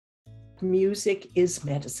that music is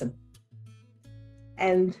medicine.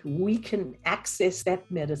 And we can access that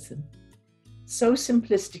medicine so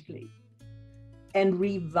simplistically and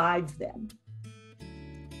revive them.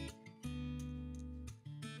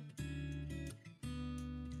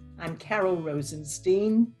 I'm Carol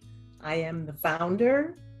Rosenstein. I am the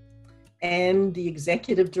founder and the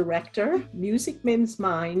executive director. Mends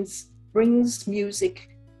Minds brings music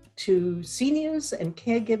to seniors and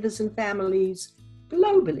caregivers and families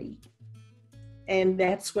globally. And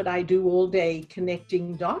that's what I do all day,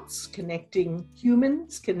 connecting dots, connecting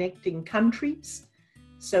humans, connecting countries,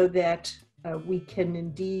 so that we can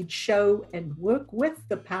indeed show and work with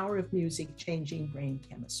the power of music changing brain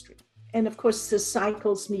chemistry. And of course, this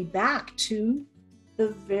cycles me back to the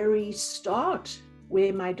very start,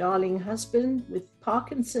 where my darling husband with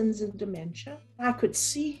Parkinson's and dementia, I could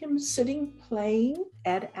see him sitting playing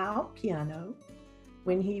at our piano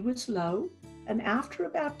when he was low. And after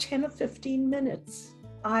about 10 or 15 minutes,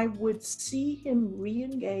 I would see him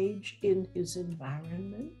re-engage in his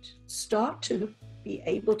environment, start to be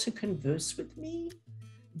able to converse with me,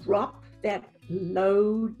 drop that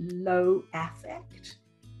low affect,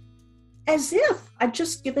 as if I'd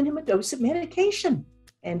just given him a dose of medication.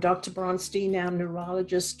 And Dr. Bronstein, our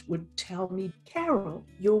neurologist, would tell me, Carol,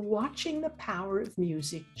 you're watching the power of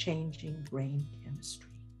music changing brain chemistry.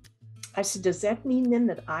 I said, does that mean then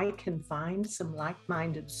that I can find some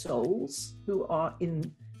like-minded souls who are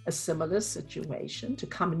in a similar situation to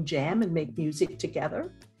come and jam and make music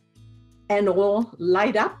together and all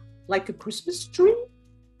light up like a Christmas tree?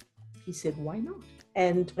 He said, why not?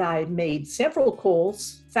 And I made several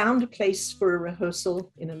calls, found a place for a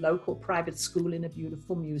rehearsal in a local private school in a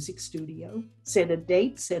beautiful music studio, set a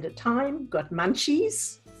date, set a time, got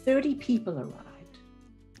munchies. 30 people arrived,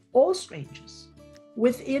 all strangers.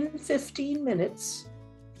 Within 15 minutes,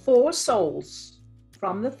 4 souls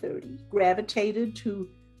from the 30 gravitated to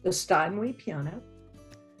the Steinway piano,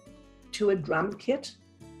 to a drum kit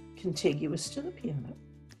contiguous to the piano.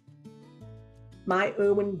 My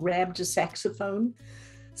Irwin grabbed a saxophone.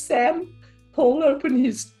 Sam pulled open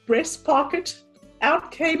his breast pocket. Out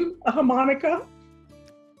came a harmonica.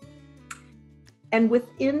 And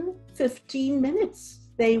within 15 minutes,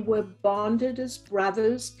 they were bonded as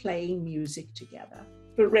brothers playing music together.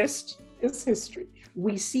 The rest is history.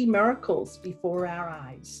 We see miracles before our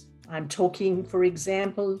eyes. I'm talking, for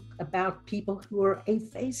example, about people who are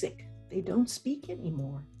aphasic. They don't speak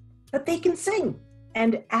anymore, but they can sing.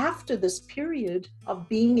 And after this period of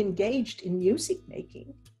being engaged in music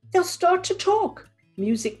making, they'll start to talk.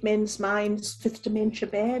 Mends Minds' Fifth Dementia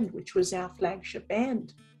Band, which was our flagship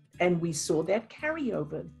band. And we saw that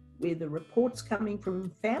carryover, where the reports coming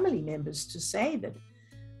from family members to say that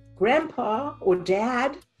grandpa or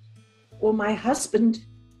dad or my husband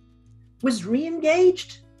was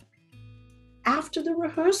re-engaged after the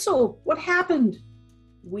rehearsal. What happened?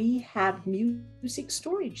 We have music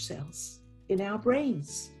storage cells in our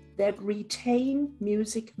brains that retain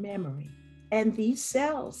music memory. And these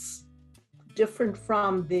cells, different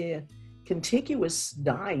from the contiguous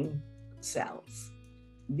dying cells,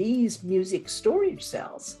 these music storage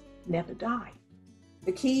cells never die.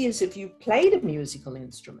 The key is, if you've played a musical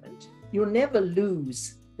instrument, you'll never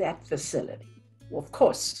lose that facility. Well, of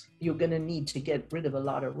course, you're going to need to get rid of a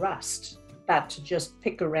lot of rust, but to just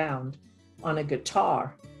pick around on a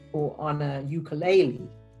guitar or on a ukulele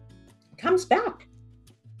comes back.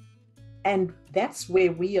 And that's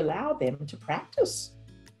where we allow them to practice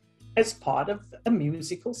as part of a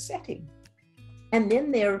musical setting. And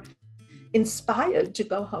then they're inspired to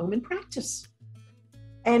go home and practice.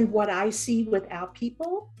 And what I see with our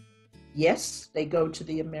people, yes, they go to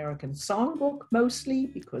the American Songbook mostly,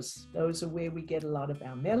 because those are where we get a lot of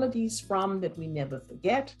our melodies from that we never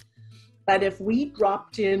forget. But if we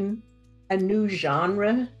dropped in a new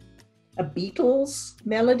genre, a Beatles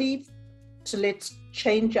melody, so let's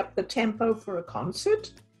change up the tempo for a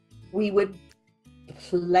concert, we would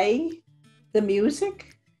play the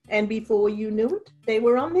music, and before you knew it, they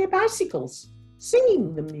were on their bicycles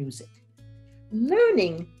singing the music,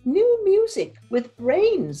 learning new music with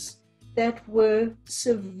brains that were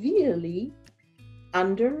severely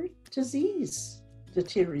under disease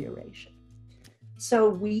deterioration. So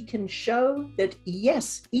we can show that,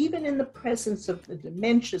 yes, even in the presence of the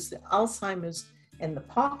dementias, the Alzheimer's, and the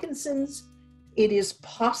Parkinson's, it is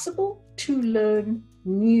possible to learn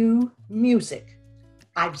new music.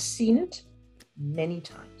 I've seen it many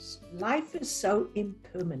times. Life is so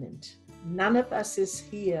impermanent. None of us is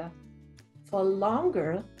here for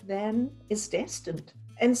longer than is destined.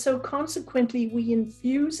 And so consequently, we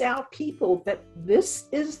infuse our people that this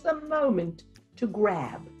is the moment to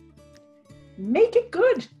grab. Make it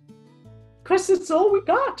good. because it's all we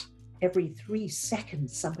got. Every 3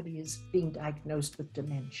 seconds, somebody is being diagnosed with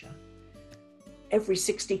dementia. Every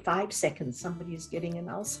 65 seconds, somebody is getting an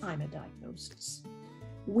Alzheimer diagnosis.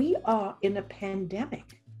 We are in a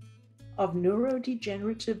pandemic of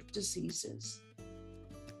neurodegenerative diseases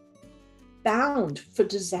bound for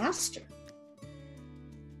disaster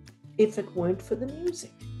if it weren't for the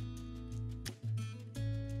music.